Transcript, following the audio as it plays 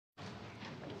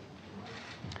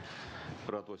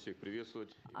Рад вас всех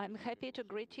приветствовать. I'm happy to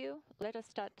greet you. Let us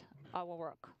start our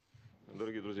work.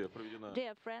 Дорогие друзья, проведена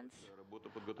Dear friends, работа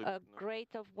a подготовительная.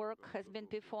 great of work has been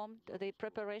performed, the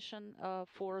preparation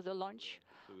for the launch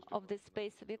of the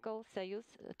space vehicle Soyuz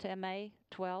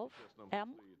TMA-12M.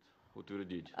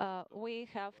 Утвердить. We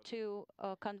have to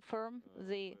confirm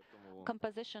the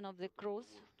composition of the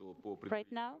crews right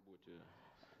now.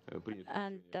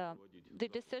 And the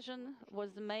decision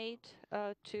was made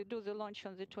to do the launch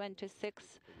on the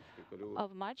 26th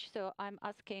of March. So I'm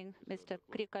asking Mr.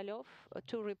 Krikalev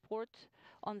to report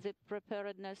on the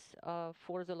preparedness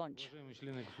for the launch.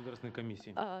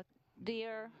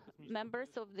 Dear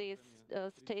members of the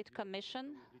State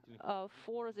Commission,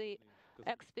 for the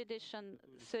Expedition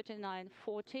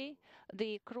 3940,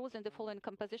 the crews and the following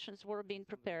compositions were being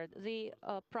prepared. The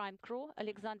prime crew,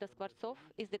 Alexander Skvartsov,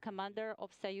 is the commander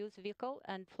of Soyuz vehicle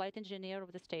and flight engineer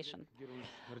of the station.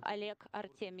 Oleg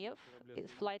Artemyev is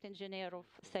flight engineer of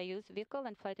Soyuz vehicle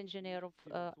and flight engineer of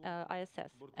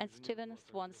ISS. And Stephen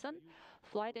Swanson,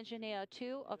 flight engineer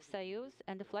 2 of Soyuz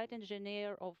and the flight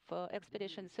engineer of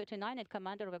Expedition 39 and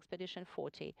commander of Expedition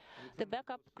 40. The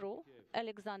backup crew,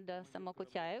 Alexander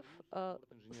Samokutyaev,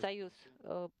 Soyuz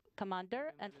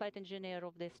commander and flight engineer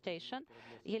of the station,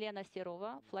 Yelena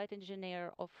Serova, flight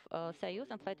engineer of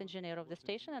Soyuz and flight engineer of the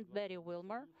station, and Barry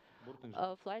Wilmer,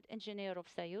 flight engineer of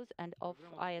Soyuz and of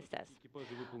ISS.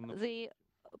 The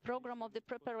program of the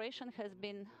preparation has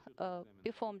been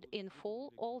performed in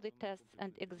full. All the tests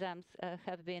and exams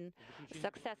have been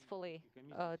successfully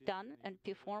done and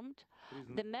performed.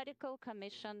 The medical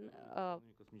commission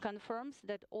confirms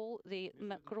that all the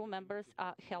crew members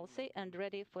are healthy and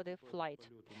ready for the flight.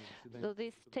 So the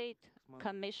state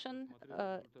commission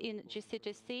in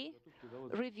GCTC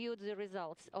reviewed the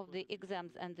results of the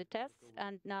exams and the tests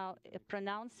and now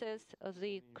pronounces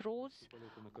the crews,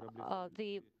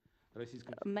 the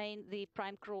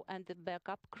prime crew and the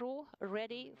backup crew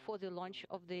ready for the launch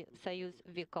of the Soyuz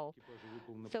vehicle.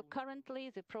 So currently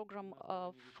the program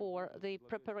for the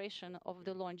preparation of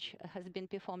the launch has been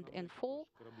performed in full,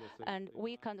 and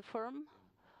we confirm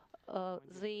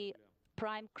the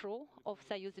prime crew of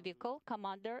Soyuz vehicle.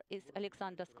 Commander is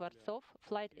Alexander Skvartsov,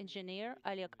 flight engineer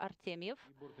Oleg Artemyev,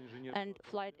 and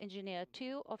flight engineer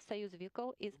 2 of Soyuz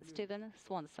vehicle is Stephen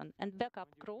Swanson. And backup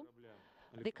crew,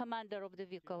 the commander of the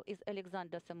vehicle is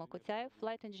Alexander Samokutyaev,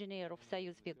 flight engineer of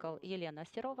Soyuz vehicle Yelena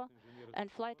Serova,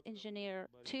 and flight engineer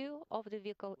 2 of the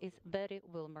vehicle is Barry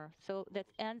Wilmer. So that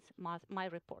ends my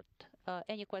report.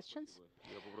 Any questions?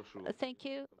 Thank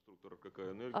you.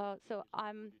 So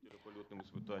I'm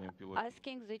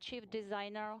asking the chief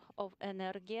designer of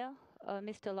Energia,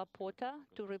 Mr. Lapota,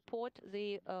 to report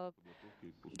the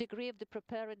degree of the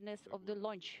preparedness of the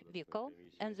launch vehicle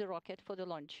and the rocket for the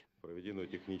launch.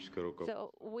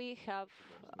 So we have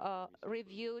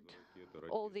reviewed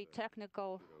all the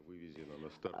technical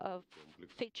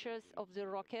features of the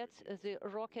rocket. The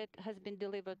rocket has been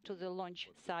delivered to the launch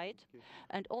site,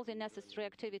 and all the necessary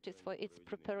activities for its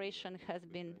preparation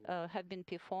have been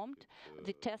performed.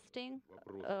 The testing,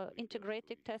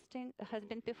 integrated testing, has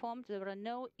been performed. There are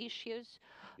no issues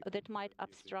that might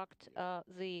obstruct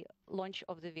the launch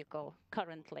of the vehicle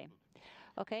currently.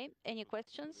 Okay, any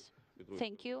questions?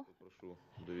 Thank you,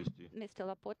 Mr.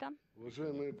 Lapota.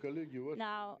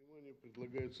 Now,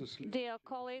 dear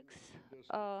colleagues,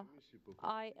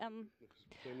 I am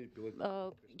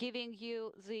giving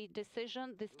you the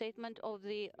decision, the statement of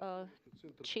the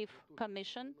Chief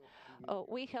Commission.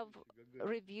 We have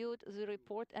reviewed the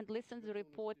report and listened to the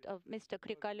report of Mr.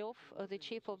 Krikalev, the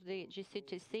Chief of the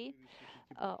GCTC,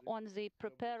 on the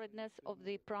preparedness of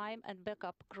the prime and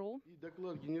backup crew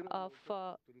of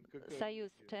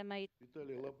Soyuz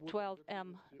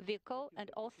TMA-12M vehicle, and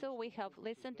also we have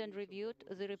listened and reviewed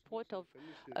the report of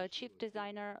Chief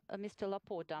Designer Mr.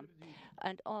 Lapota.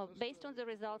 And based on the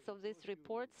results of these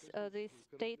reports, the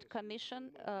State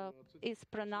Commission is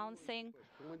pronouncing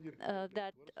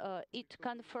that it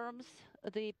confirms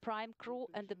the prime crew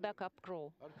and the backup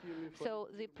crew. So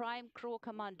the prime crew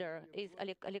commander is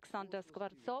Alexander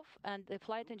Skvartsov, and the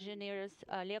flight engineers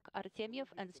Oleg Artemyev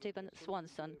and Stephen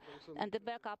Swanson. And the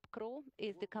backup crew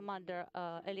is the commander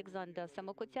Alexander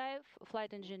Samokutyaev,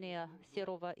 flight engineer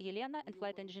Serova Yelena, and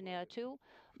flight engineer 2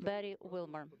 Barry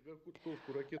Wilmer.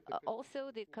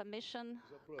 Also, the Commission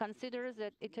considers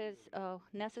that it is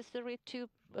necessary to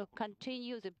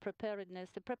continue the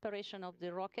preparation of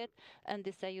the rocket and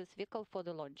the Soyuz vehicle for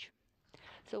the launch.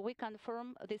 So we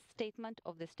confirm this statement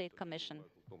of the State Commission.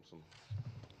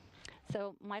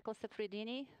 So, Michael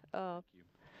Safridini,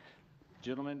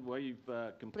 gentlemen, well, you've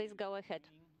please go ahead.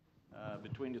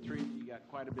 Between the three of you, got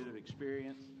quite a bit of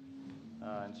experience.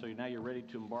 And so now you're ready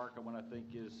to embark on what I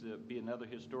think is be another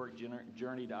historic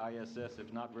journey to ISS,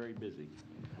 if not very busy.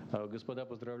 Господа,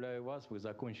 поздравляю вас, вы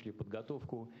закончили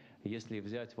подготовку. Если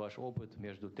взять ваш опыт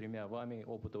между тремя вами,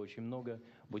 опыта очень много,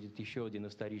 будет еще один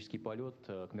исторический полет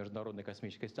к Международной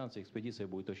космической станции. Экспедиция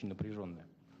будет очень напряженная.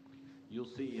 You'll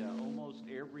see almost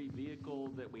every vehicle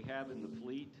that we have in the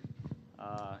fleet,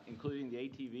 including the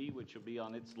ATV, which will be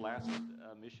on its last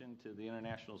mission to the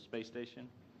International Space Station.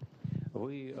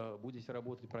 Вы будете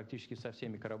работать практически со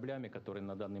всеми кораблями, которые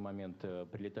на данный момент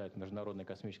прилетают к Международной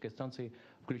космической станции,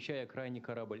 включая крайний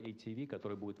корабль ATV,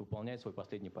 который будет выполнять свой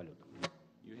последний полет.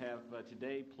 You have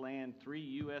today planned 3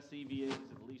 U.S. EVAs,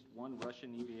 at least 1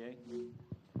 Russian EVA.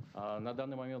 На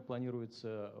данный момент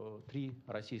планируется 3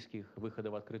 российских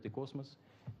выхода в открытый космос,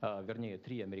 вернее,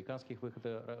 3 американских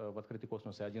выхода в открытый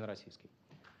космос и 1 российский.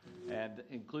 And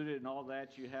included in all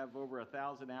that, you have over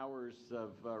 1,000 hours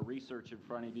of research in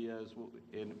front of you,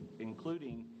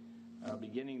 including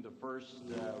beginning the first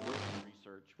working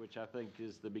research, which I think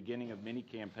is the beginning of many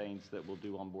campaigns that we'll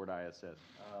do on board ISS.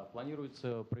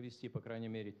 Планируется провести, по крайней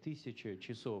мере, 1000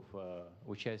 часов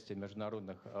участия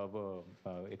международных в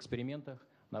экспериментах,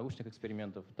 научных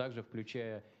экспериментов, также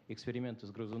включая эксперименты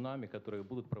с грызунами, которые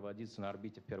будут проводиться на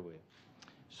орбите впервые.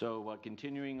 So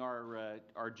continuing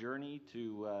our journey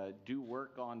to do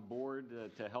work on board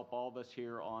to help all of us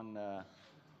here on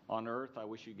Earth, I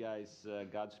wish you guys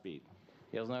Godspeed.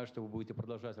 Я знаю, что вы будете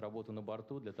продолжать работу на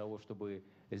борту для того, чтобы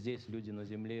здесь люди на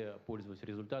Земле пользовались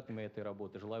результатами этой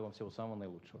работы. Желаю вам всего самого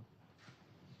наилучшего.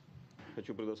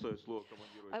 Хочу предоставить слово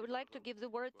командиру. I would like to give the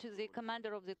word to the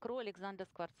commander of the crew, Alexander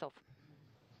Skvartsov.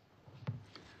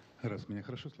 Раз, меня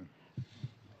хорошо слышно?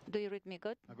 Do you read me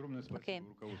good? Огромное Okay. спасибо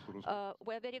руководству Роскосмоса.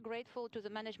 We are very grateful to the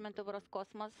management of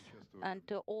Roscosmos and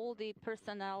to all the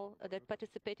personnel that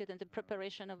participated in the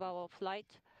preparation of our flight.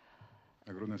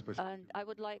 Огромное спасибо. And I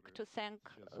would like to thank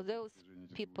those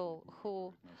people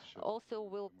who also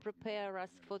will prepare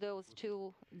us for those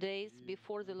 2 days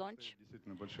before the launch.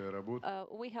 Действительно большая работа.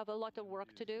 We have a lot of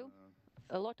work to do,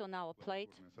 a lot on our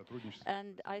plate,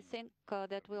 and I think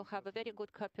that we'll have a very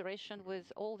good cooperation with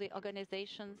all the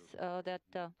organizations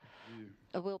that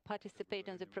will participate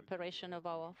in the preparation of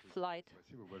our flight.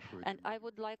 Спасибо большое. And I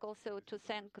would like also to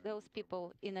thank those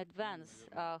people in advance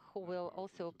who will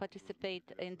also participate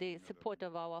in the support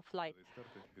of our flight.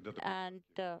 And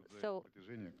so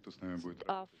Кто с нами будет?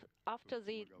 after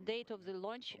the date of the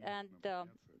launch and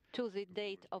to the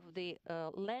date of the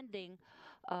landing,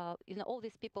 all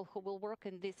these people who will work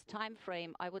in this time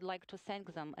frame, I would like to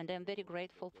thank them, and I'm very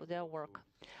grateful for their work.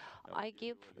 I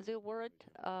give the word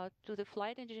to the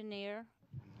flight engineer,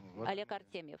 Oleg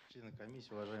Artemyev.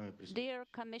 Dear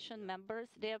Commission members,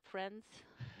 dear friends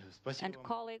and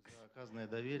colleagues,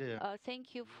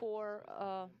 thank you for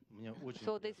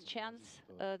this chance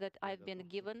that I've been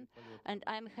given, and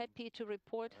I'm happy to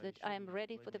report that I'm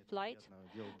ready for the flight.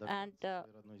 And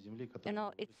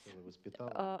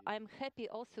I'm happy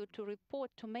also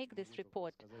to make this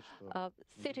report,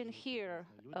 sitting here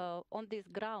on this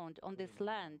ground, on this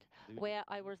land where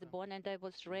I was born and I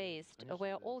was raised,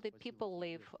 where all the people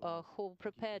live who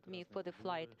prepared me for the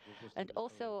flight, and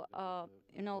also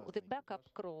the backup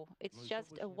crew. It's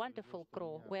just a wonderful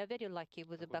crew. We are very lucky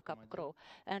with the backup crew.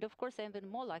 And of course, I'm even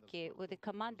more lucky with the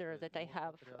commander that I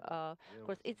have. Of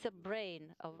course, it's a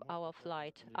brain of our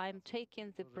flight. I'm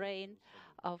taking the brain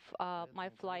of my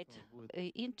flight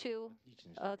into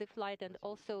the flight, and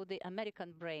also the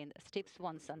American brain, Steve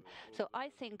Swanson. So I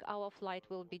think our flight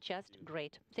will be just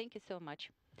great. Thank you so much.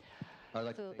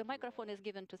 So the microphone is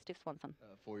given to Steve Swanson.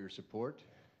 For your support,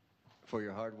 for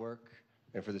your hard work,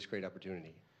 and for this great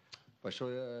opportunity.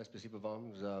 Большое спасибо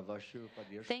вам за вашу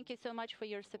поддержку. Thank you so much for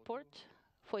your support,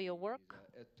 for your work,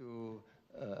 Эту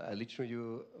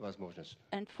отличную возможность.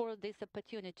 and for this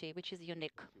opportunity, which is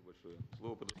unique.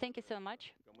 Thank you so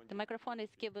much. The microphone is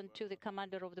given to the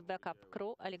commander of the backup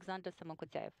crew, Alexander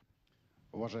Samokutyaev.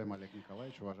 Уважаемый Олег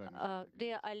Николаевич, уважаемый.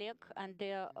 Dear Oleg and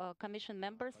dear Commission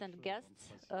members and guests,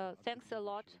 thanks a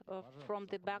lot from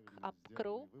the backup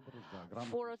crew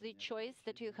for the choice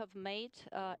that you have made.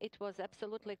 It was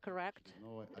absolutely correct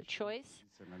choice.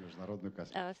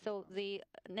 So the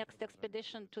next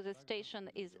expedition to the station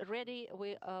is ready.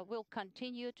 We will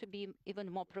continue to be even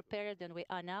more prepared than we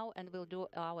are now, and we'll do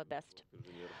our best.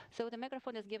 So the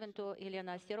microphone is given to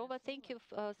Elena Serova. Thank you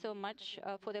so much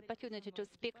for the opportunity to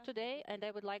speak today, and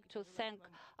I would like to thank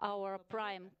our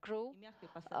prime crew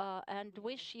and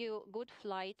wish you good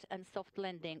flight and soft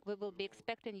landing. We will be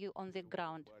expecting you on the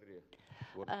ground.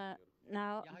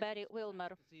 Now, Barry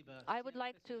Wilmer, I would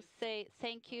like to say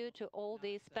thank you to all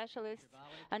the specialists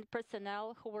and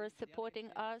personnel who were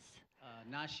supporting us.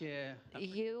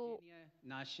 You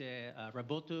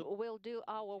will do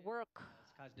our work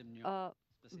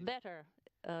better,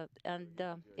 and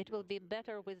it will be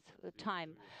better with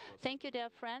time. Thank you, dear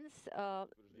friends.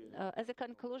 As a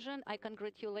conclusion, I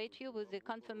congratulate you with the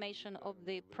confirmation of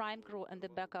the prime crew and the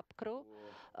backup crew.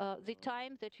 The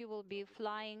time that you will be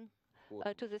flying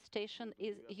to the station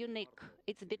is unique.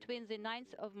 It's between the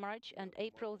 9th of March and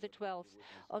April the 12th.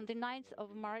 On the 9th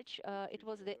of March, it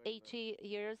was the 80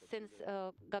 years since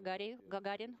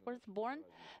Gagarin was born.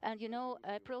 And you know,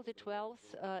 April the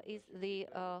 12th is the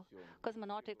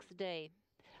Cosmonautics Day,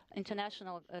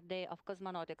 International Day of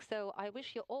Cosmonautics. So I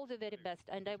wish you all the very best,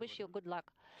 and I wish you good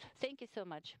luck. Thank you so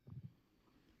much.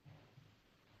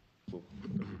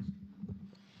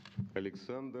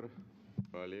 Александр,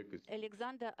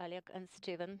 Alexander, Oleg, and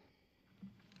Steven,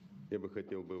 я бы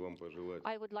хотел бы вам пожелать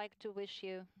I would like to wish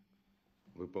you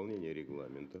выполнения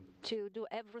регламента. to do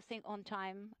everything on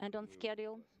time and on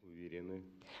schedule. Уверены,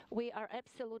 We are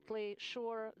absolutely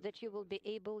sure that you will be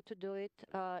able to do it.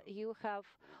 You have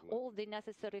all the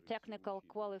necessary technical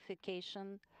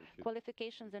qualifications,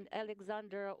 and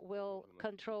Alexander will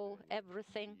control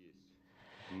everything.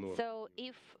 но So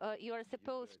if you are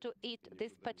supposed to eat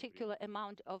this particular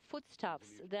amount of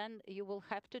foodstuffs, then you will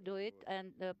have to do it,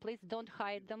 and please don't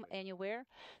hide them anywhere.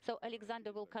 So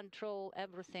Alexander will control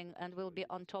everything and will be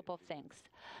on top of things.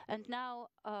 And now,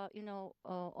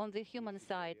 on the human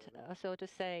side, so to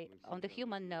say, on the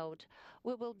human note,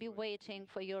 we will be waiting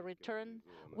for your return.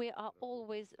 We are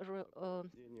always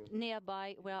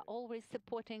nearby. We are always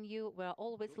supporting you. We are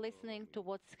always listening to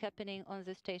what's happening on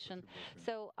the station.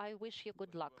 So I wish you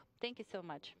good luck. Thank you so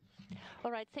much.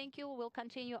 All right, thank you. We'll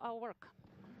continue our work.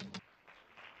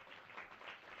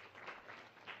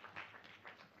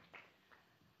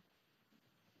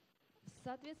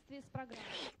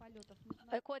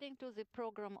 According to the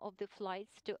program of the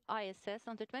flights to ISS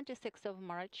on the 26th of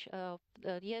March,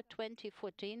 year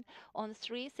 2014, on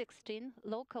 3:16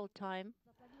 local time,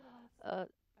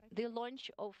 the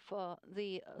launch of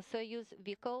the Soyuz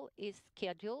vehicle is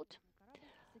scheduled.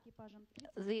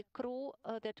 The crew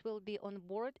that will be on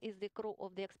board is the crew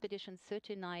of the expedition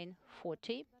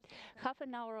 3940. Half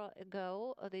an hour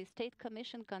ago, the State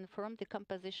Commission confirmed the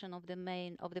composition of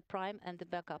the prime and the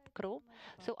backup crew.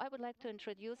 So I would like to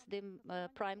introduce the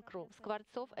prime crew.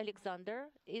 Skvartsov Alexander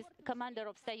is commander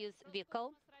of Soyuz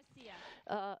vehicle,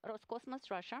 Roscosmos,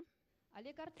 Russia.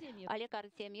 Oleg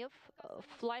Artemyev,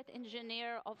 flight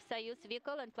engineer of Soyuz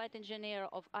vehicle and flight engineer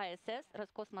of ISS,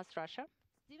 Roscosmos, Russia.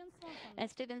 And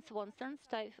Steven Swanson,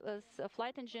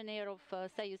 flight engineer of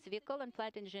Soyuz vehicle and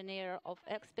flight engineer of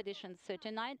Expedition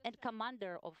 39 and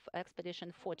commander of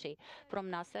Expedition 40 from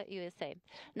NASA, USA.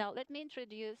 Now, let me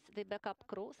introduce the backup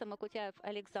crew. Samokutyaev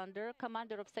Alexander,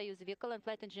 commander of Soyuz vehicle and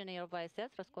flight engineer of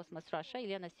ISS, Roscosmos, Russia.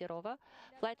 Elena Serova,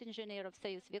 flight engineer of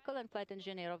Soyuz vehicle and flight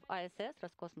engineer of ISS,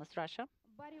 Roscosmos, Russia.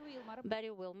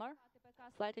 Barry Wilmer,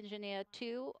 flight engineer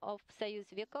 2 of Soyuz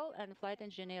vehicle and flight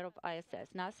engineer of ISS,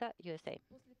 NASA, USA.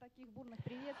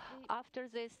 After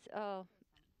this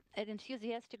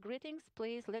enthusiastic greetings,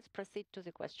 please, let's proceed to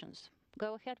the questions.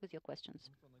 Go ahead with your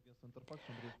questions.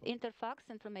 Interfax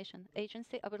Information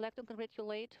Agency, I would like to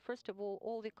congratulate, first of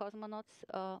all the cosmonauts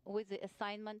with the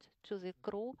assignment to the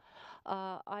crew.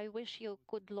 I wish you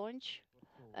good launch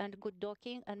and good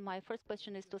docking. And my first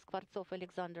question is to Skvartsov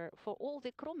Alexander. For all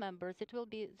the crew members, it will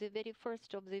be the very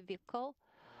first of the vehicle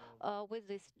with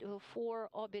this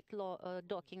 4-orbit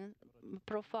docking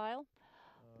profile.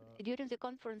 During the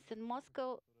conference in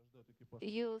Moscow,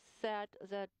 you said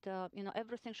that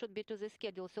everything should be to the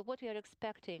schedule. So what we are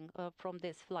expecting from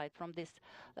this flight, from this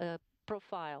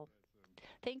profile?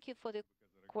 Thank you for the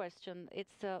question.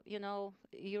 It's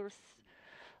you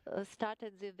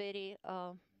started the very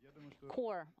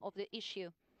core of the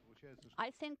issue.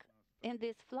 I think in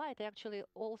this flight, actually,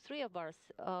 all three of us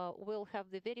will have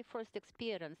the very first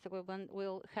experience when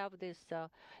we'll have this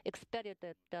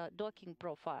expedited docking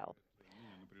profile.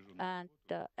 And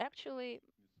actually,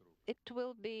 it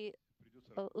will be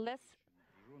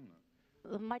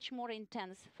much more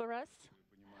intense for us.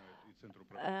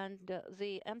 And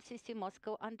the MCC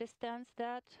Moscow understands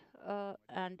that,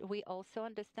 and we also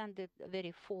understand it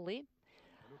very fully.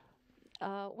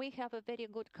 We have a very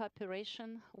good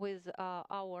cooperation with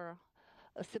our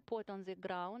support on the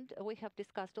ground. We have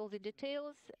discussed all the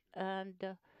details, and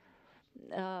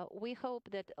we hope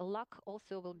that luck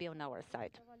also will be on our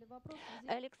side.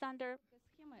 Alexander,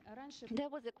 there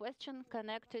was a question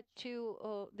connected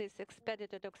to this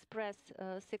expedited express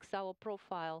 6-hour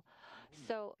profile.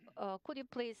 So could you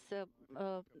please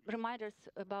remind us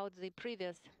about the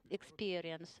previous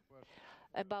experience,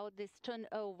 about this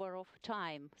turnover of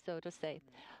time, so to say?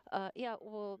 Yeah,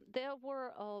 well, there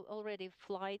were already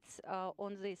flights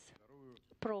on this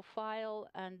profile,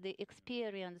 and the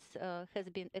experience has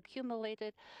been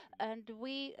accumulated, and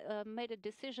we made a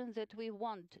decision that we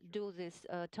won't do this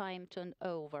time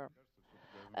turnover.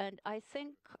 And I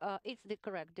think it's the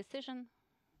correct decision,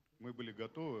 Мы были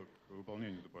готовы к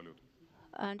выполнению этого полета.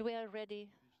 and we are ready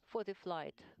for the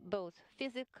flight, both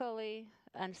physically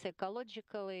and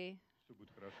psychologically, Все будет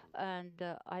хорошо.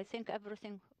 and I think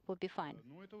everything will be fine.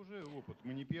 Ну, это уже опыт.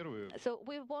 Мы не первые. So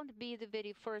we won't be the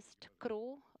very first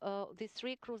crew. The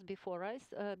three crews before us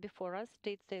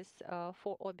did this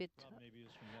for orbit Rob Navy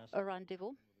is from NASA.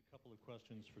 rendezvous. A couple of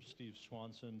questions for Steve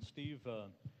Swanson. Steve,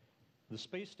 the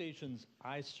space station's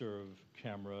iServe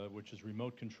camera, which is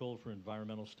remote control for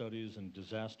environmental studies and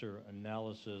disaster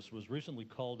analysis, was recently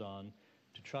called on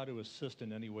to try to assist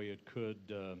in any way it could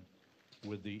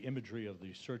with the imagery of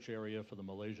the search area for the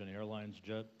Malaysian Airlines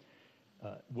jet.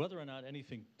 Whether or not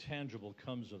anything tangible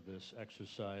comes of this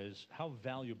exercise, how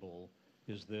valuable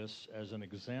is this as an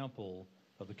example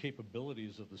of the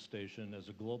capabilities of the station as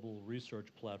a global research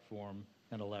platform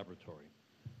and a laboratory?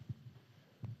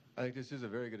 I think this is a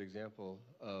very good example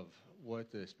of what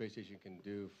the space station can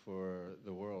do for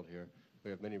the world here.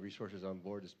 We have many resources on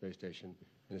board the space station,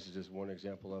 and this is just one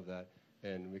example of that.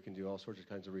 And we can do all sorts of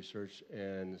kinds of research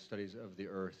and studies of the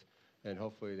Earth, and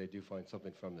hopefully they do find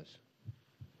something from this.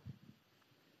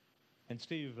 And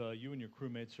Steve, you and your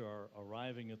crewmates are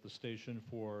arriving at the station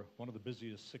for one of the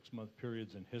busiest 6-month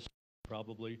periods in history,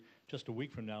 probably. Just a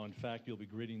week from now, in fact, you'll be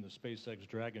greeting the SpaceX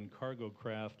Dragon cargo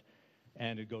craft,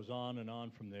 and it goes on and on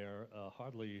from there,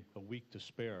 hardly a week to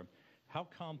spare. How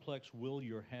complex will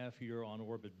your half year on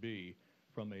orbit be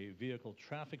from a vehicle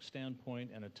traffic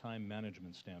standpoint and a time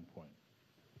management standpoint?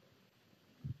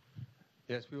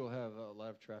 Yes, we will have a lot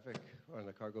of traffic on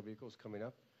the cargo vehicles coming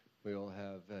up. We will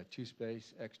have 2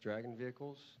 SpaceX Dragon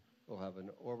vehicles. We'll have an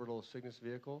orbital Cygnus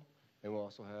vehicle, and we'll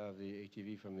also have the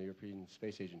ATV from the European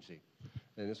Space Agency.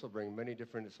 And this will bring many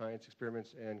different science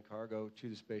experiments and cargo to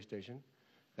the space station.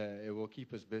 It will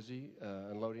keep us busy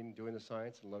unloading, doing the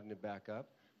science, and loading it back up.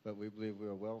 But we believe we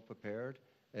are well prepared,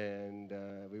 and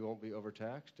we won't be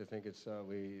overtaxed. I think it's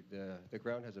the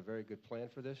ground has a very good plan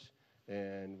for this,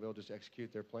 and we'll just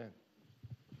execute their plan.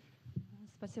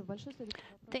 Спасибо большое. Следующий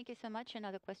вопрос. Thank you so much.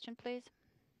 Another question, please.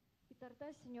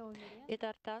 Итартас, сеньор Мирен.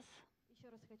 Itartas Еще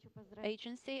раз хочу поздравить.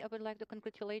 Agency, I would like to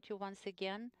congratulate you once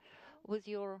again with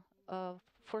your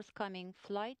forthcoming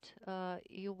flight.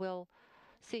 You will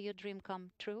see your dream come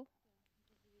true.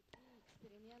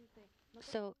 Эксперименты. Но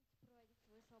So проводить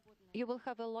свое свободное. you will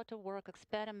have a lot of work,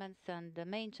 experiments and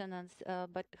maintenance,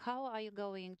 but how are you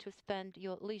going to spend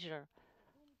your leisure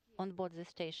on board the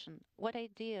station? What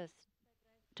ideas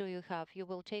do you have? You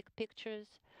will take pictures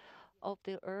of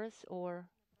the Earth, or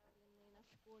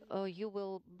you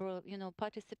will,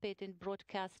 participate in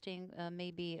broadcasting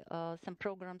maybe some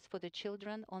programs for the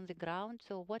children on the ground.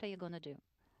 So what are you going to do?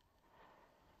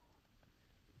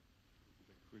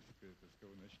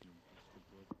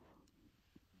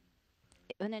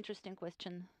 An interesting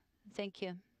question. Thank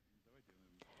you.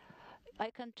 I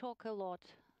can talk a lot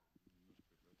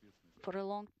for a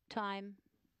long time,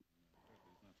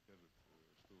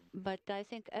 but I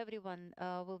think everyone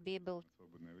will be able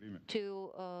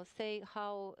to say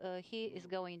how he is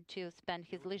going to spend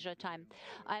his leisure time.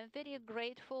 I'm very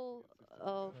grateful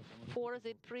for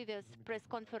the previous press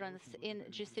conference in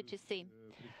GCTC.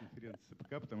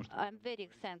 I'm very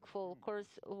thankful. Of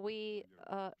course, we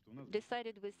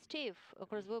decided with Steve, of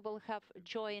course, we will have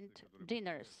joint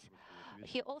dinners.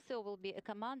 He also will be a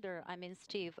commander,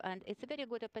 Steve, and it's a very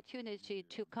good opportunity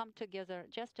to come together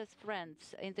just as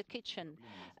friends in the kitchen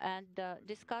and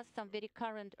discuss some very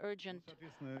current, urgent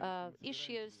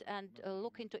issues and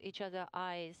look into each other's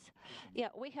eyes. Yeah,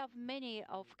 we have many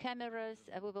of cameras.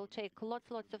 We will take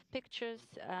lots of pictures,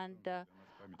 and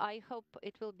I hope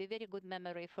it will be very good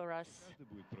memory for us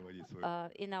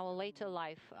in our later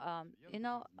life.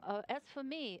 As for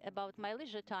me, about my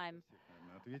leisure time,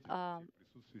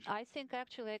 I think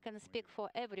actually I can speak for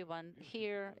everyone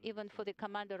here, even for the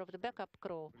commander of the backup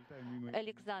crew,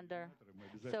 Alexander.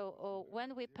 So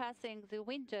when we're passing the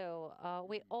window,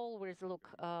 we always look,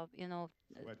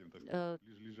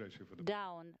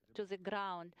 down to the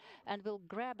ground, and we'll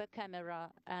grab a camera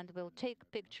and we'll take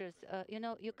pictures.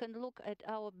 You can look at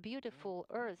our beautiful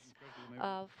Earth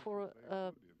for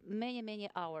many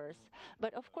hours.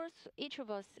 But of course, each of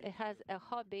us has a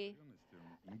hobby,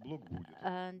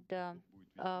 and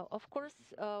of course,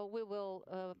 we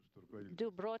will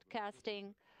do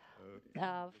broadcasting.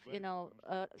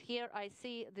 Here I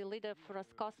see the leader for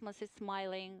Roscosmos is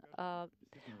smiling.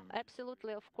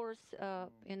 Absolutely, of course,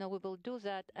 we will do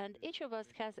that. And each of us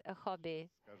has a hobby.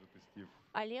 Скажет и Стив.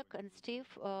 Oleg and Steve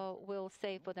will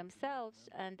say for themselves.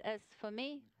 And as for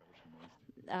me,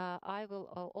 I will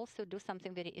also do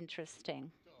something very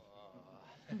interesting.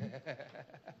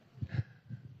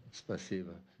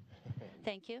 Спасибо.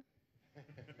 Thank you.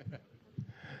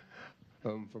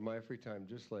 For my free time,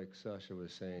 just like Sasha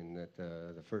was saying, that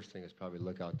the first thing is probably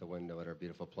look out the window at our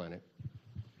beautiful planet.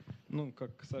 Ну,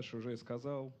 как Саша уже и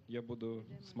сказал, я буду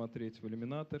смотреть в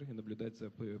иллюминатор и наблюдать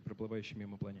за проплывающей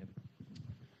мимо планетой.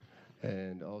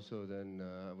 And also then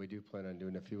we do plan on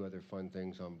doing a few other fun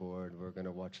things on board. We're going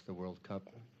to watch the World Cup.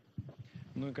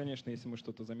 Ну и, конечно, если мы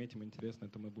что-то заметим интересное,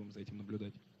 то мы будем за этим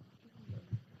наблюдать.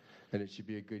 And it should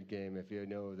be a good game. If you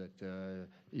know that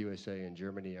USA and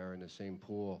Germany are in the same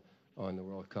pool on the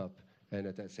World Cup, and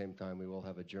at that same time we will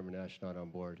have a German astronaut on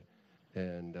board,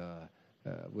 and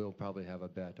we'll probably have a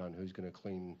bet on who's going to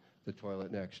clean the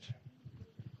toilet next.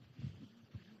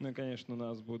 Ну и, конечно, у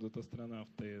нас будут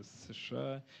астронавты из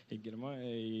США и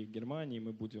Германии.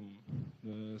 Мы будем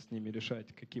с ними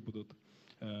решать, какие будут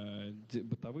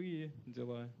бытовые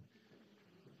дела.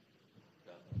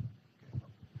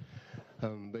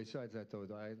 Besides that, though,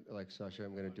 I, like Sasha,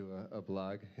 I'm going to do a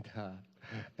blog,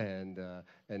 and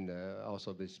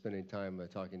also be spending time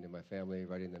talking to my family,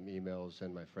 writing them emails,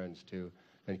 and my friends too,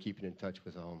 and keeping in touch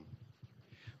with home.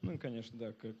 Ну и, конечно,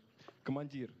 да, как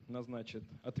командир назначит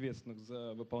ответственных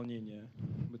за выполнение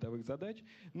бытовых задач.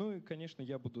 Ну и, конечно,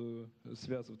 я буду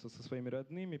связываться со своими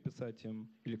родными, писать им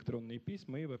электронные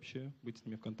письма и вообще быть с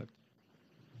ними в контакте.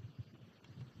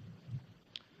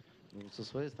 Со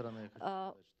своей стороны я хочу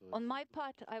сказать, что On my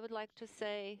part, I would like to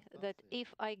say that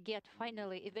if I get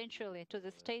finally, eventually to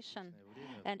the station,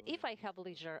 and if I have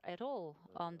leisure at all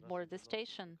on board the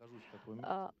station, нахожусь в таком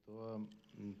месте, то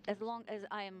as long as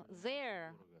I am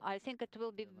there, I think it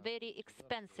will be very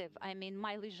expensive. I mean,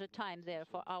 my leisure time there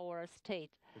for our state.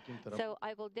 So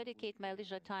I will dedicate my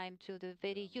leisure time to the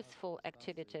very useful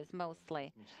activities,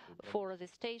 mostly for the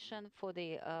station, for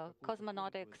the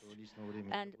cosmonautics,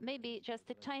 and maybe just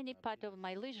a tiny part of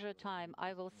my leisure time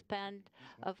I will spend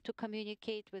to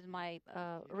communicate with my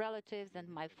relatives and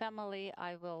my family.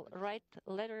 I will write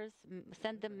letters,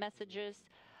 send them messages,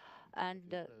 and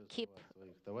keep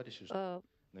своих товарищей, что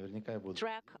наверняка я буду.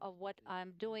 track of what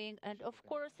I'm doing. And of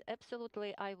course,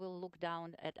 absolutely, I will look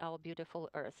down at our beautiful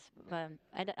Earth. And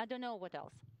I don't know what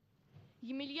else.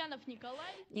 Емельянов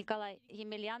Николай, Nikolai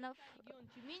Yemelyanov, регион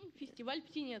Тюмень, фестиваль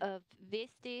 «Птенец».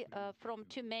 Vesti from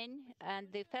Tumen, and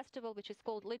the festival which is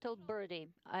called Little Birdie.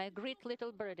 I greet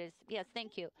little birdies. Yes,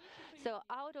 thank you. So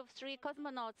out of 3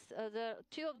 cosmonauts, the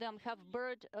 2 of them have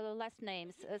bird last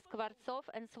names, Skvartsov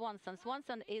and Swanson.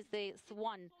 Swanson is the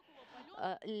swan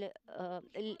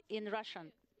in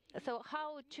Russian. So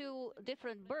how 2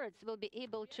 different birds will be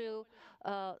able to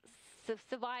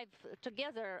survive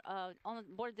together on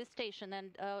board the station,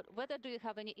 and whether do you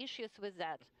have any issues with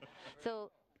that?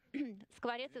 So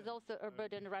Skvorets is also a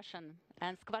bird in Russian,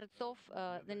 and Skvartsov,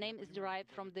 the name is derived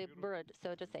from the bird,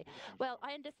 so to say. Well,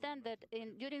 I understand that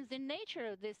during the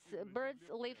nature, these birds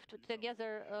live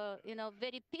together,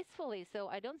 very peacefully, so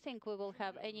I don't think we will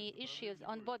have any issues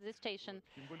on board the station.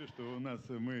 Тем более, что у нас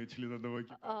мы члены одного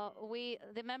экипажа. We,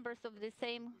 the members of the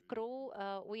same crew,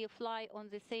 we fly on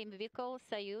the same vehicle,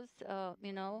 Soyuz,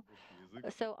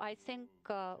 so I think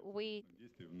we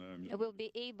Действий на will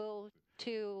be able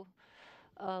to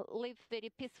live very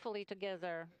peacefully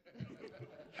together.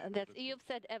 That's, you've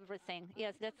said everything.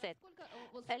 Yes, that's it.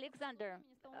 Alexander,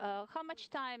 how much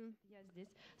time Я здесь.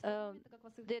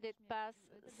 did it pass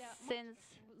since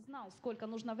Знал, сколько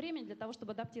нужно времени для того,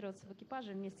 чтобы адаптироваться в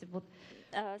экипаже вместе. Вот.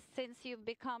 since you've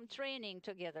become training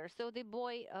together? So the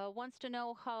boy wants to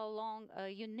know how long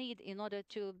you need in order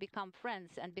to become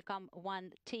friends and become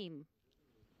one team.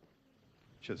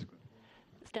 Сейчас, секунду.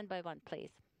 Stand by one,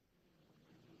 please.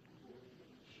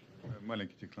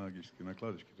 Маленькие технологические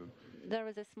накладочки тут. There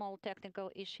is a small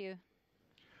technical issue.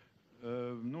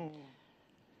 Ну,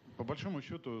 по большому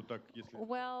счету, так, если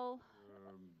Well,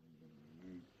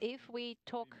 if we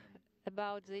talk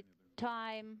about the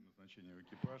time назначение в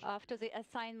экипаж, after the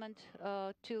assignment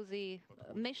to the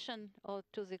mission or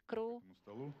to the crew, к этому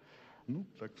столу, ну,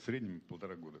 так, в среднем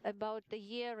 1,5 года. about a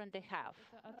year and a half.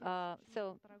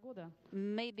 So 1,5 года.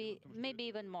 maybe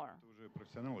even more. Это уже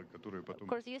профессионалы, которые Of потом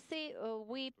course, you see,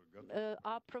 we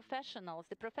are professionals.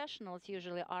 The professionals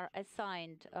usually are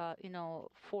assigned,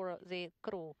 for the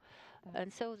crew,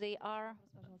 and so they are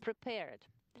prepared.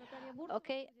 Наталья Бурцева,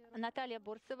 Okay, Natalia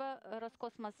Bursova,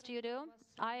 Roscosmos Studio.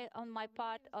 I, on my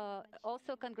part,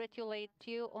 also congratulate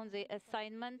you on the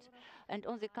assignment and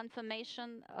on the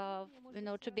confirmation of,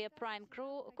 to be a prime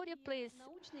crew. Could you please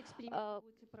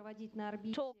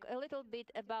talk a little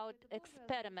bit about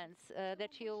experiments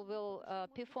that you will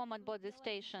perform on board the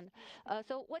station?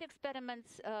 So what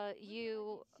experiments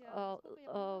you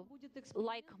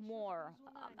like more?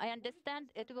 I understand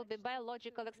it will be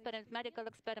biological experiments, medical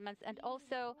experiments, and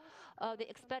also the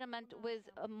experiment with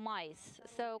mice.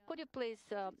 So could you please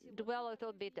dwell a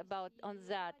little bit on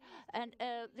that? And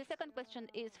the second question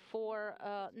is for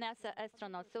NASA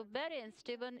astronauts. So Barry and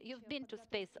Stephen, you've been to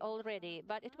space already,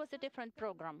 but it was a different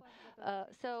program.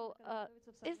 So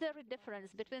is there a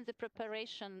difference between the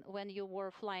preparation when you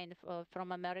were flying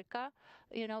from America,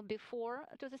 before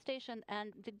to the station,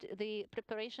 and the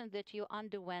preparation that you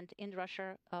underwent in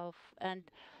Russia and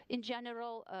in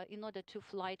general in order to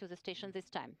fly to the station this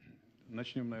time?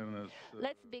 Начнем, наверное,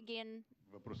 Let's begin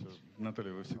вопроса.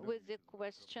 Наталья, вы всегда... with the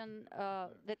question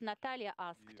that Natalia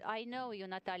asked. I know you,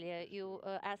 Natalia. You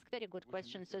ask very good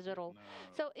questions as a rule.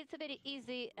 So it's a very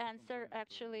easy answer,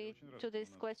 actually, to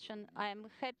this question. I'm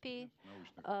happy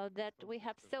that we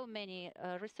have so many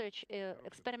research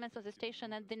experiments on the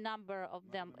station, and the number of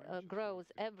them grows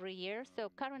every year.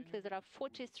 So currently there are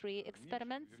 43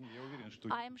 experiments.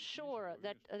 I'm sure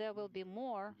that there will be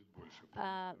more,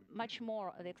 much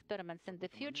more of the experiments in the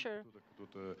future.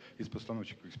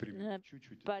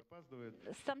 But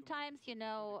sometimes,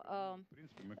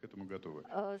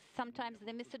 sometimes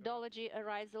the methodology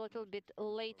arrives a little bit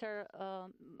later,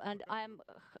 and I'm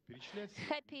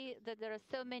happy that there are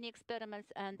so many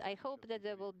experiments, and I hope that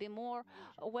there will be more.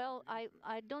 Well, I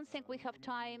don't think we have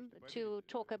time to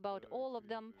talk about all of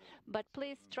them, but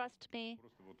please trust me.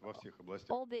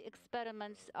 All the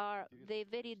experiments they're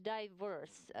very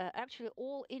diverse. Actually,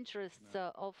 all interests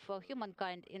of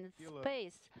humankind in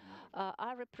space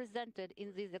are represented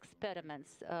in these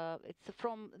experiments. It's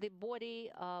from the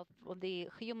body of the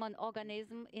human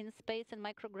organism in space and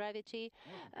microgravity,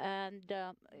 and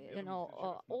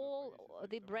all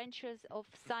the branches of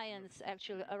science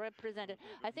actually are represented.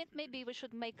 I think maybe we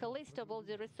should make a list of all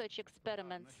the research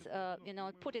experiments,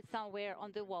 put it somewhere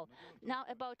on the wall. Now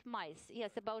about mice,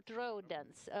 yes, about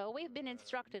rodents. We've been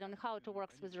instructed on how to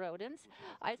work with rodents.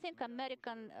 I think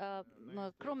American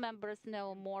crew members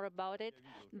know more about it,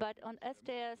 but on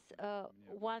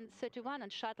STS-131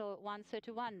 and Shuttle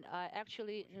 131, I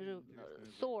actually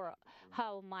saw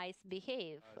how mice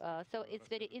behave. So it's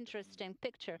very interesting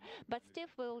picture. But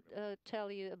Steve will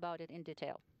tell you about it in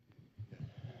detail.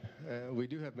 We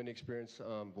do have many experience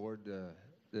on board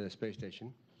the space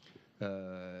station,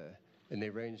 and they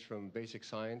range from basic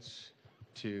science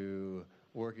to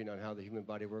working on how the human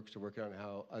body works to working on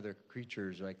how other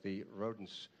creatures like the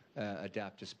rodents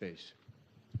adapt to space.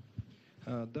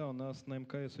 Да, у нас на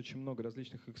МКС очень много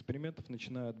различных экспериментов,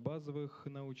 начиная от базовых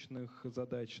научных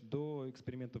задач до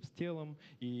экспериментов с телом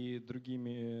и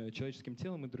другими, человеческим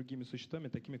телом и другими существами,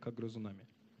 такими как грызунами.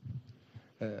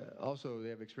 Also, they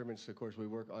have experiments, of course, we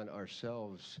work on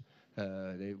ourselves.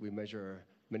 We measure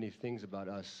many things about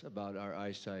us, about our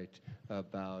eyesight,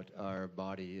 about our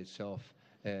body itself.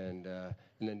 And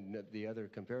then the other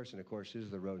comparison, of course, is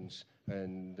the rodents.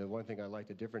 And the one thing I like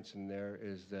the difference in there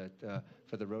is that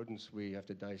for the rodents, we have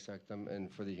to dissect them,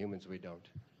 and for the humans, we don't.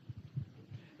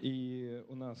 И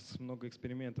у нас много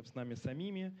экспериментов с нами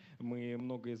самими. Мы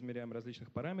много измеряем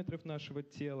различных параметров нашего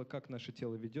тела, как наше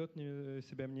тело ведет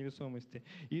себя в невесомости.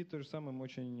 И то же самое мы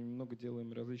очень много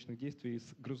делаем различных действий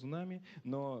с грызунами.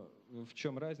 Но в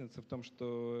чем разница? В том,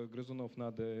 что грызунов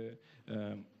надо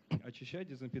очищать,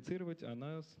 дезинфицировать, а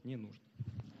нас не нужно.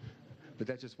 But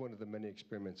that's just one of the many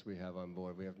experiments we have on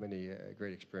board. We have many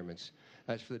great experiments.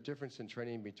 As for the difference in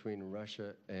training between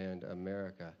Russia and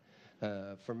America,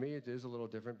 for me it is a little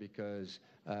different because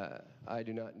I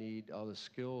do not need all the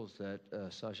skills that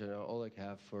Sasha and Oleg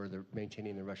have for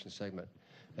maintaining the Russian segment.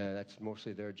 That's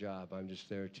mostly their job. I'm just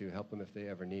there to help them if they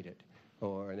ever need it,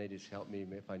 and they just help me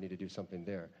if I need to do something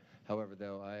there. However,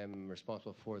 though, I am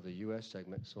responsible for the U.S.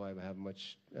 segment, so I have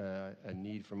a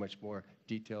need for much more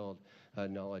detailed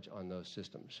knowledge on those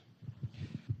systems.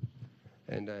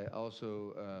 And I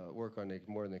also work on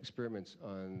more on the experiments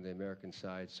on the American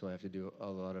side, so I have to do a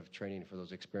lot of training for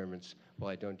those experiments, while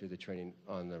I don't do the training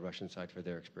on the Russian side for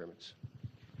their experiments.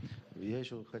 Я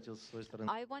еще хотел с своей стороны...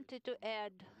 I wanted to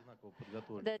add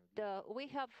that we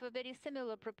have a very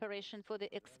similar preparation for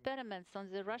the experiments on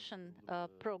the Russian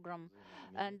program,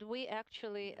 and we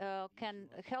actually can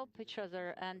help each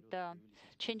other and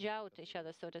change out each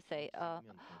other, so to say.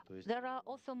 There are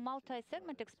also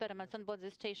multi-segment experiments on board the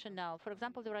station now. For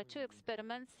example, there are 2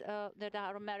 experiments that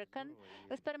are American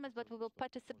experiments, but we will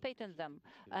participate in them.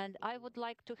 And I would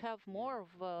like to have more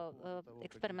of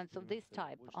experiments of this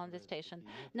type on the station.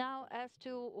 Now, as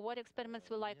to what experiments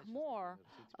we like more,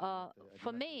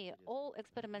 for me, all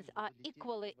experiments are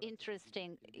equally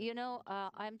interesting. You know,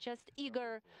 I'm just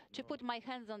eager to put my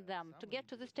hands on them, to get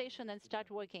to the station and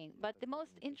start working. But the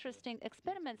most interesting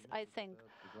experiments, I think,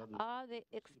 are the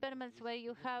experiments where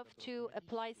you have to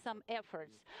apply some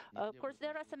efforts. Of course,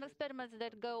 there are some experiments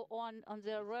that go on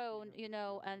their own, you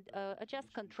know, and are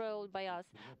just controlled by us.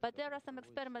 But there are some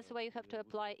experiments where you have to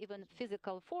apply even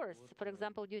physical force, for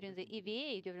example, during the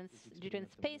EVA, during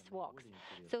spacewalks.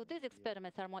 So these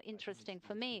experiments are more interesting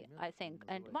for me, I think.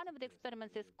 And one of the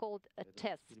experiments is called a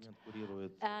test.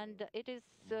 And it is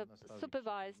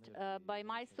supervised by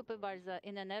my supervisor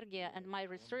in Energia and my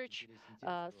research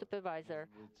supervisor.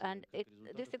 And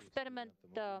this experiment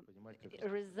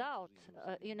result,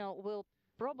 you know, will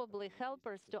probably help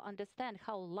us to understand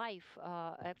how life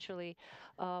actually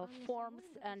forms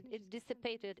and is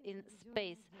dissipated in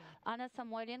space. Anna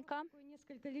Samoilenko.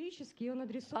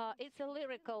 It's a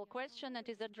lyrical question and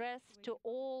is addressed to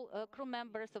all crew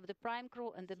members of the prime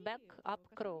crew and the backup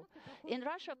crew. In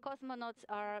Russia, cosmonauts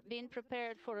are being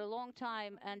prepared for a long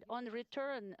time, and on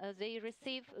return, they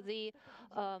receive the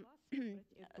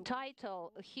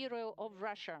title Hero of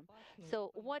Russia.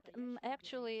 So what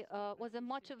actually was a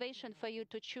motivation for you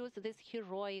to choose this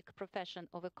heroic profession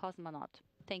of a cosmonaut?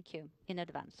 Thank you in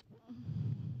advance.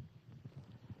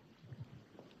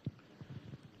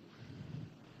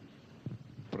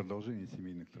 Продолжение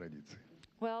семейных традиций.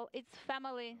 Well, it's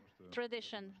family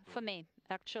tradition for me,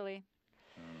 actually.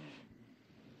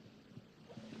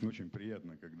 Очень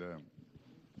приятно, когда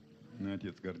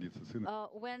отец гордится сыном.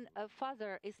 When a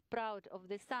father is proud of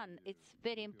the son, it's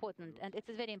very important, and it's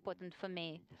very important for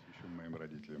me. Посвящен моим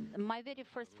родителям. My very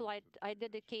first flight I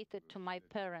dedicated to my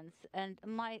parents, and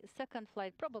my second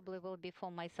flight probably will be for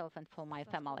myself and for my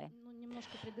family.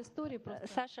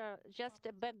 Sasha, just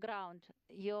a background.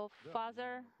 Your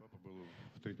father...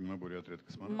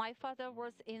 My father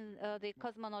was in the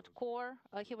cosmonaut corps.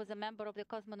 He was a member of the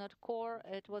cosmonaut corps.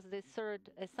 It was the 3rd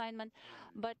assignment,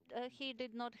 but he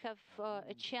did not have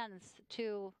a chance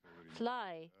to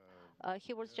fly.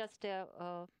 He was just a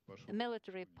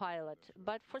military pilot,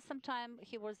 but for some time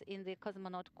he was in the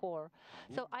cosmonaut corps.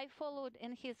 So I followed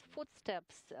in his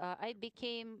footsteps. I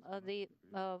became the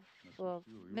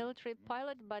military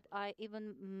pilot, but I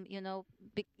even, you know,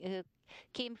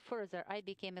 came further. I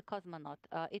became a cosmonaut.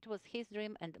 It was his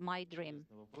dream and my dream.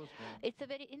 It's a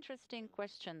very interesting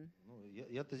question.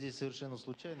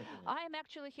 I am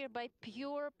actually here by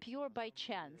pure by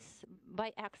chance,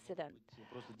 by accident.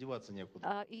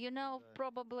 You know,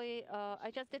 probably I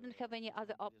just didn't have any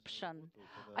other option.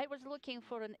 I was looking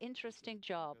for an interesting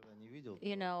job,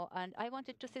 you know, and I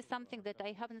wanted to see something that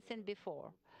I haven't seen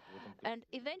before. And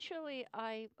eventually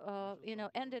I, you know,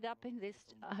 ended up in this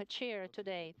chair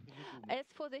today. As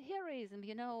for the heroism,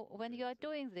 you know, when you are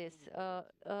doing this,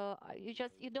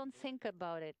 you don't think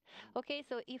about it. Okay,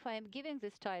 so if I am giving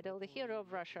this title, the Hero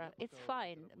of Russia, it's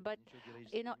fine. But,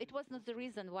 you know, it was not the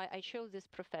reason why I chose this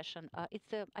profession.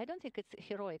 I don't think it's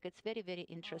heroic. It's very, very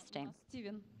interesting.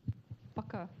 Steven,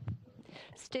 пока.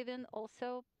 Steven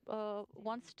also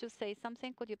wants to say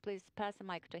something. Could you please pass the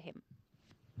mic to him?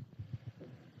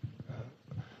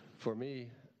 For me,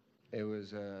 it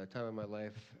was a time in my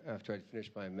life after I'd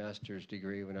finished my master's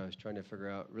degree when I was trying to figure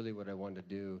out really what I wanted to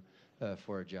do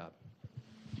for a job.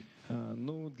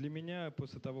 Ну, для меня,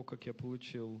 после того, как я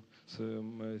получил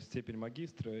степень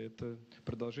магистра, это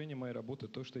продолжение моей работы,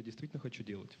 то, что я действительно хочу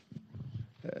делать.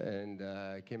 And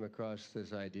I came across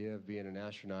this idea of being an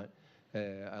astronaut.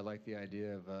 I like the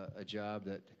idea of a job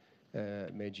that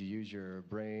made you use your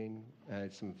brain,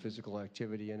 had some physical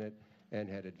activity in it, and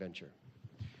had adventure.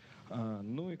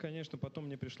 Ну и, конечно, потом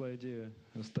мне пришла идея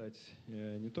стать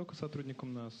не только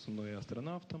сотрудником НАСА, но и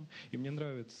астронавтом. И мне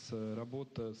нравится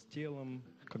работа с телом,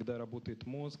 когда работает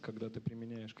мозг, когда ты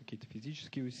применяешь какие-то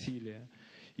физические усилия.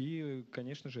 И,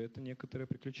 конечно же, это некоторое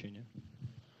приключение.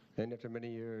 And after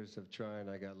many years of trying,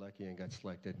 I got lucky and got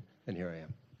selected, and here I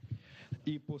am.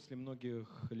 И после многих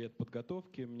лет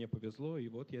подготовки мне повезло, и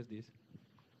вот я здесь.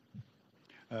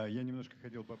 Я немножко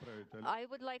хотел поправить Олега. I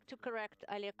would like to correct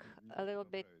Oleg a little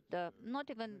bit, not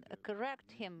even correct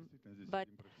him, but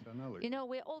you know,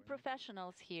 we're all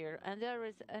professionals here, and there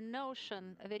is a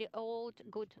notion, a very old,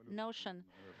 good notion,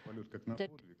 that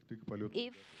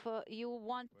if you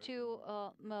want to,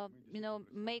 you know,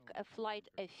 make a flight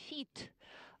a feat,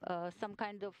 some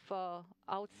kind of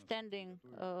outstanding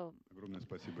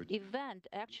event,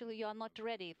 actually you are not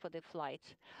ready for the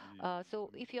flight. So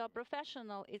if you are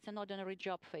professional, it's an ordinary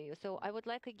job for you. So I would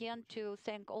like again to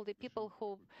thank all the people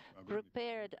who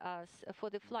prepared us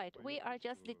for the flight. We are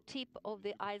just the tip of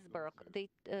the iceberg, the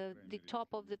top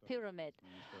of the pyramid.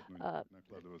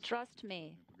 Trust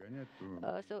me.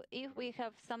 So if we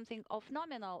have something of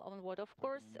nominal on board, of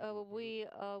course, we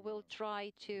will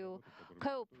try to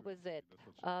cope with it.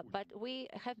 But we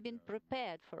have been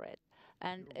prepared for it.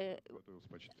 And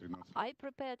I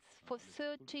prepared for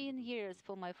 13 years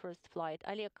for my first flight.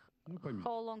 Oleg,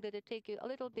 how long did it take you? A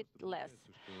little bit less.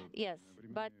 Yes,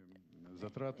 but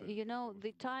you know,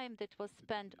 the time that was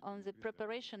spent on the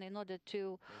preparation in order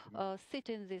to sit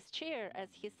in this chair, as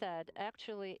he said,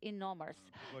 actually enormous.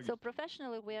 So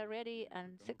professionally we are ready,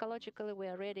 and psychologically we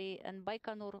are ready, and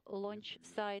Baikonur launch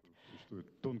site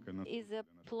is a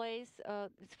place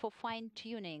for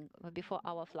fine-tuning before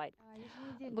our flight.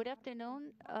 Good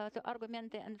afternoon. The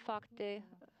Argumenты and Fakты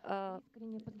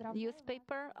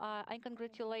newspaper. I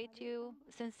congratulate you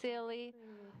sincerely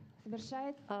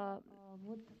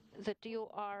that you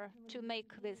are to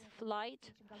make this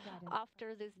flight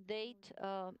after this date,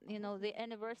 you know, the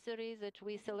anniversary that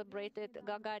we celebrated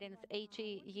Gagarin's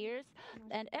 80 years.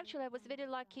 And actually, I was very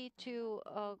lucky to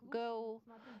go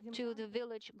to the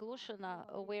village Glushina,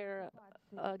 where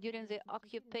during the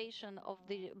occupation of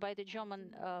by the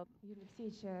German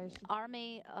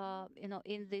army, you know,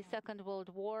 in the Second World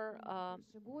War,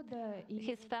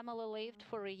 his family lived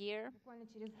for a year,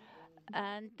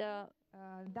 and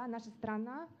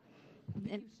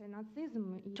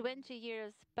 20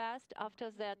 years passed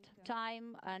after that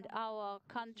time, and our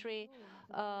country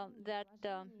that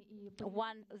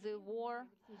won the war,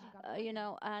 you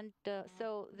know, and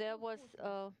so there was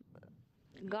a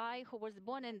guy who was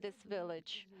born in this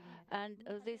village, and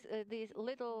this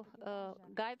little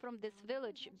guy from this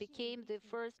village became the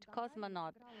first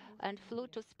cosmonaut and flew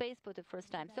to space for the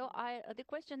first time. So the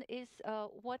question is,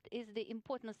 what is the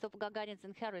importance of Gagarin's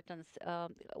inheritance?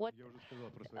 What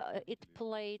it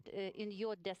played in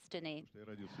your destiny?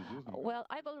 Well,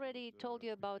 I've already told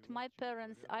you about my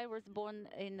parents. I was born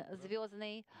in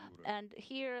Zvyozny, and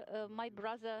here my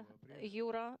brother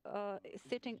Yura is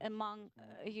sitting among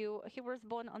you. He was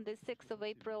born on the 6th of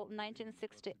April,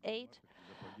 1968.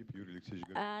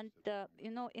 And, you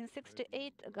know, in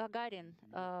 68, Gagarin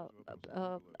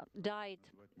died,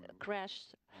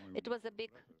 crashed. It was a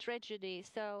big tragedy.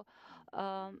 So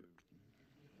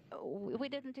we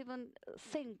didn't even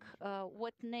think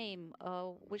what name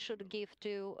we should give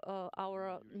to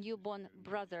our newborn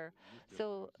brother.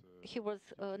 So he was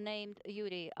named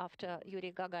Yuri after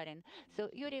Yuri Gagarin.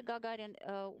 So Yuri Gagarin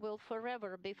will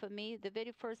forever be for me the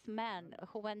very first man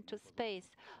who went to space.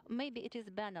 Maybe it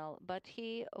is banal, but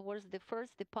he was the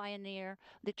first, the pioneer,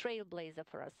 the trailblazer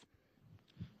for us.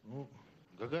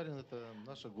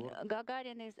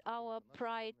 Gagarin is our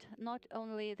pride, not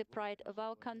only the pride of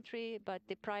our country, but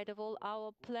the pride of all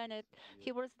our planet.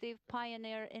 He was the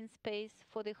pioneer in space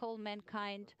for the whole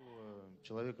mankind.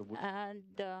 And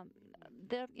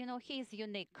there, you know, he is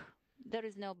unique. There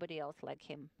is nobody else like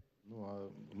him.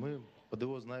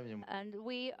 And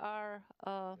we are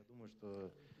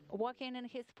walking in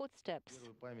his footsteps.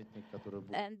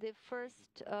 And the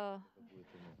first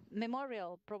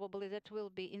memorial probably that will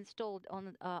be installed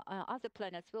on other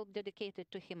planets will be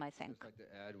dedicated to him, I think. I'd like to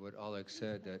add what Oleg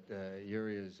said, that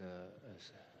Yuri is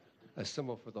a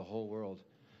symbol for the whole world.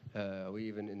 We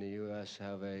even in the U.S.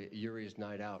 have a Yuri's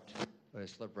Night Out to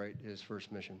celebrate his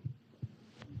first mission.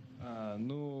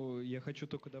 Ну, я хочу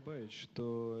только добавить,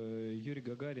 что Юрий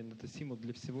Гагарин — это символ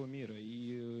для всего мира.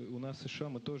 И у нас в США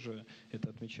мы тоже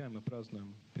это отмечаем и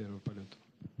празднуем первый полет.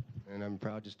 And I'm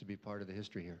proud just to be part of the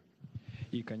history here.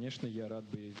 И, конечно, я рад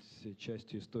быть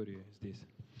частью истории здесь.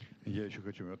 Я еще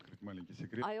хочу открыть маленький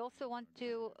секрет. I also want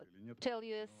to tell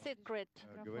you a secret.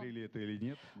 Говорили это или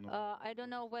нет, но I don't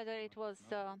know whether it was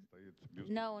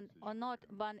known or not,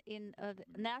 but in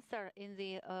NASA, in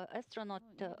the astronaut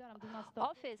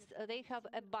office, they have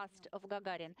a bust of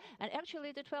Gagarin. And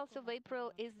actually, the 12th of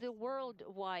April is the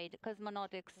worldwide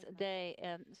cosmonautics day.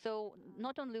 So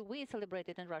not only we celebrate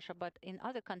it in Russia, but in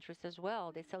other countries as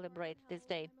well, they celebrate this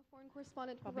day. I'm a foreign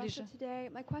correspondent from Russia today.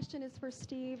 My question is for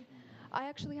Steve. I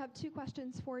actually have two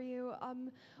questions for you.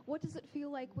 What does it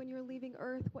feel like when you're leaving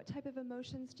Earth? What type of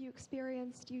emotions do you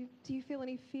experience? Do you feel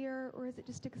any fear, or is it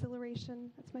just exhilaration?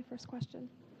 That's my first question.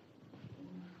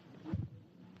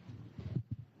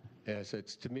 Yes,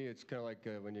 to me, it's kind of like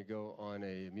when you go on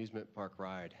a amusement park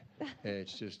ride.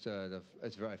 It's just,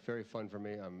 it's very fun for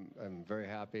me. I'm very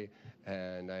happy,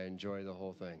 and I enjoy the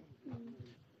whole thing.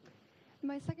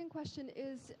 My second question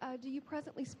is, do you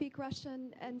presently speak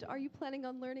Russian, and are you planning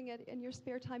on learning it in your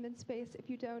spare time in space, if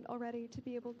you don't already, to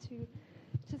be able to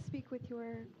speak with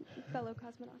your fellow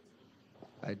cosmonauts?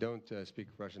 I don't speak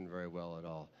Russian very well at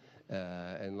all,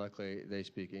 and luckily they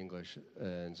speak English,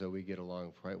 and so we get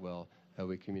along quite well.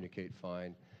 We communicate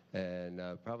fine, and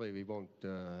probably we won't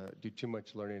do too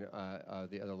much learning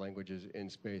the other languages in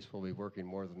space. We'll be working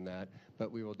more than that,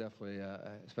 but we will definitely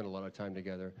spend a lot of time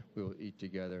together. We will eat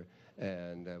together,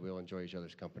 and we'll enjoy each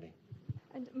other's company.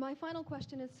 And my final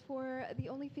question is for the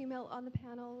only female on the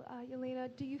panel, Yelena.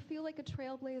 Do you feel like a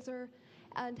trailblazer,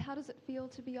 and how does it feel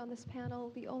to be on this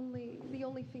panel, the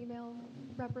only female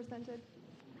represented?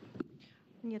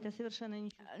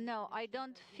 No, I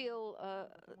don't feel a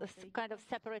kind of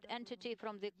separate entity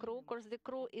from the crew, because the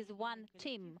crew is one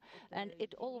team, and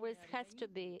it always has to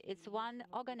be. It's one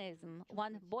organism,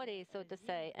 one body, so to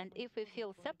say. And if we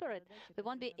feel separate, we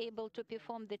won't be able to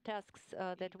perform the tasks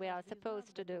that we are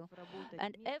supposed to do.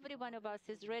 And every one of us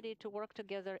is ready to work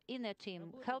together in a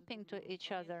team, helping to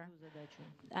each other.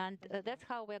 And that's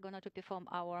how we're going to perform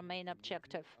our main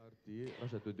objective.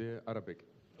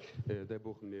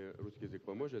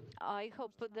 I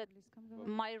hope that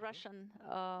my Russian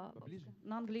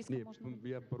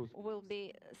will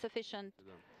be sufficient.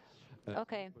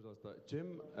 Okay.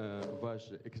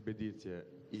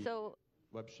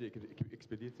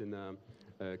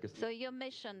 So your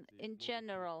mission in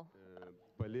general,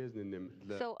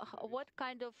 so what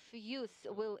kind of use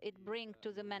will it bring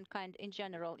to the mankind in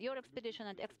general, your expedition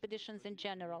and expeditions in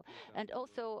general, and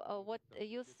also what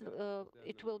use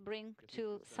it will bring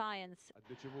to science?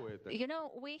 You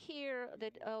know, we hear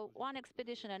that one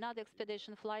expedition, another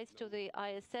expedition flies to the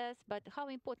ISS, but how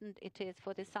important it is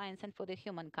for the science and for the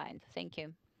humankind? Thank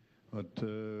you.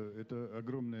 Это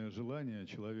огромное желание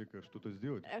человека что-то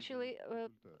сделать. Actually,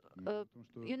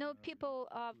 you know, people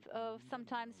are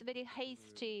sometimes very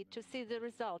hasty to see the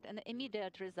result, an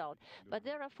immediate result. But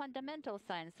there are fundamental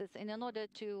sciences, and in order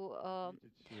to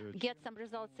get some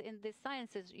results in these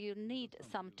sciences, you need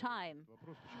some time.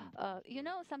 You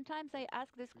know, sometimes I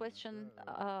ask this question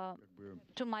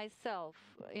to myself,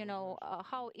 you know,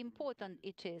 how important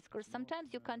it is, because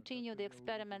sometimes you continue the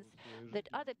experiments that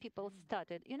other people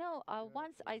started. You know,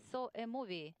 once I saw a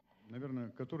movie наверное,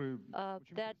 который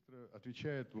очень быстро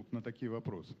отвечает на такие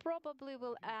вопросы. Probably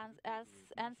will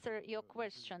answer your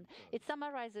question. It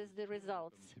summarizes the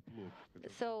results.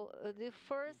 So the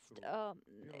first,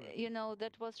 you know,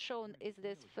 that was shown is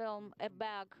this film, a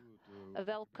bag, a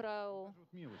Velcro,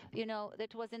 you know,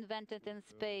 that was invented in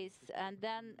space, and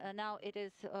then now it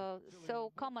is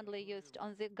so commonly used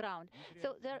on the ground.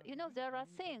 So there, you know, there are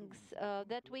things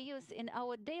that we use in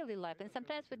our daily life, and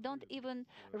sometimes we don't even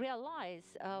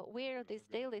realize where these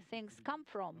daily things come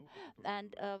from.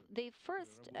 And they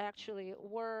first actually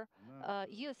were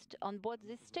used on board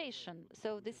this station.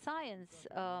 So the science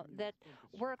that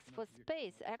works for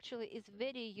space actually is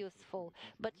very useful.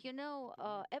 But you know,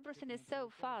 everything is so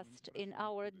fast in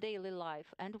our daily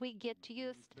life, and we get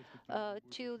used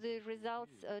to the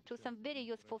results, to some very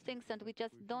useful things, and we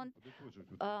just don't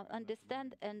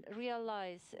understand and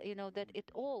realize, you know, that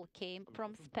it all came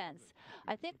from space.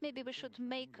 I think maybe we should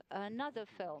make another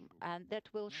film, and that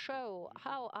will show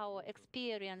how our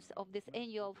experience of these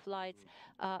annual flights,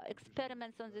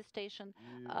 experiments on the station,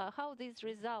 how these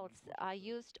results are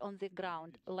used on the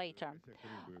ground later.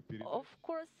 Of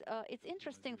course, it's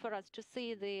interesting for us to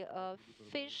see the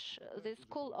fish, the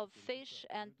school of fish,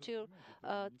 and to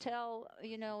tell,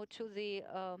 you know, to the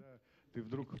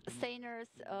sailors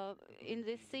in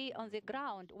the sea on the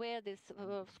ground where this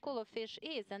school of fish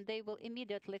is, and they will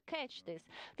immediately catch this.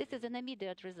 This is an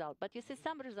immediate result, but you see,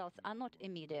 some results are not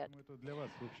immediate.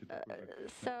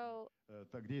 So,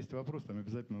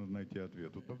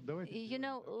 you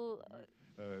know,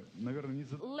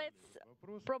 let's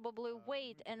probably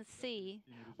wait and see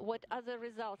what other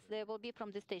results there will be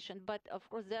from the station. But of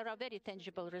course, there are very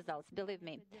tangible results, believe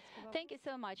me. Thank you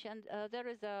so much. And there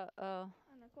is a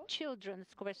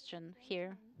children's question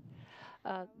here.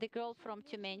 The girl from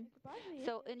Tyumen.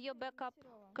 So in your backup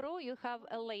crew, you have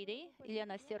a lady,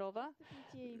 Elena Serova.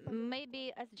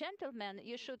 Maybe as gentlemen,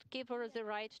 you should give her the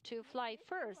right to fly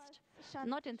first,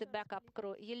 not in the backup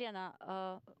crew. Elena,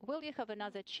 will you have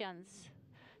another chance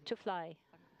to fly?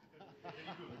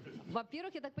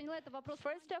 Во-первых, я так поняла, это вопрос...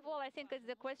 First of all, I think it's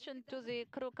the question to the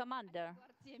crew commander,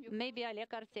 maybe Oleg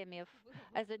Artemyev,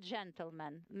 as a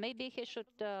gentleman. Maybe he should,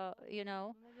 you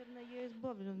know...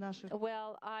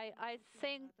 Well, I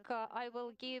think I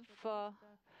will give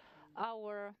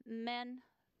our men...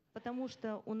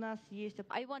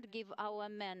 I won't give our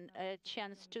men a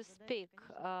chance to speak.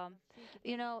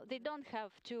 You know, they don't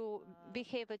have to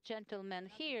behave as gentlemen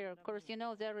here. Of course, you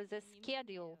know, there is a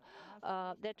schedule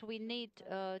that we need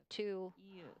to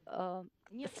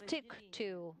stick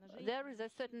to. There is a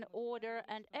certain order,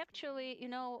 and actually, you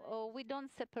know, we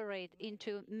don't separate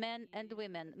into men and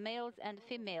women, males and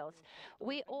females.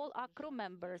 We all are crew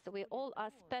members. We all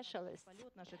are specialists.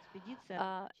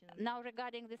 Now,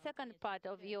 regarding the second part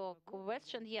of your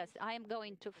question, yes, I am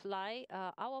going to fly.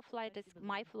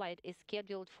 My flight is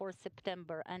scheduled for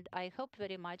September, and I hope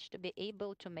very much to be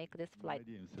able to make this flight.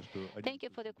 Thank you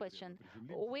for the question.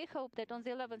 We hope that on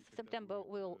the 11th of September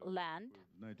we'll land,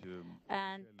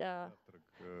 and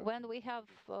when we have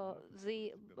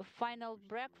the final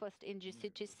breakfast in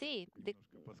GCTC,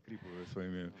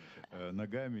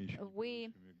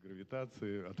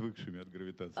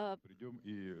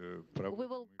 we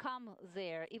will come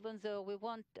there, even though we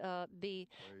won't be,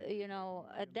 you know,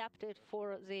 adapted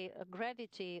for the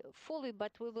gravity fully,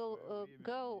 but we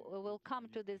will come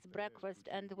to this breakfast,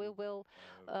 and we will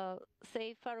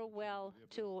say farewell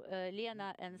to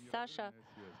Lena and Sasha.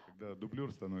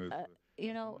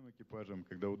 You know,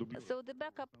 so the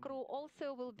backup crew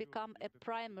also will become a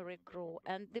primary crew,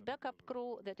 and the backup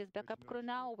crew that is backup crew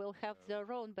now will have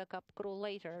their own backup crew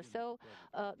later. So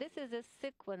this is a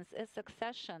sequence, a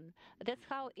succession. That's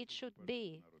how it should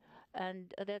be,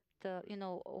 and that you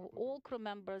know, all crew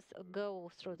members go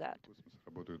through that.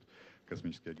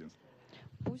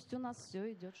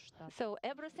 So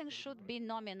everything should be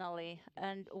nominally,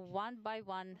 and one by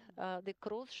one, the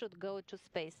crews should go to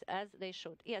space as they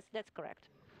should. Yes, that's correct.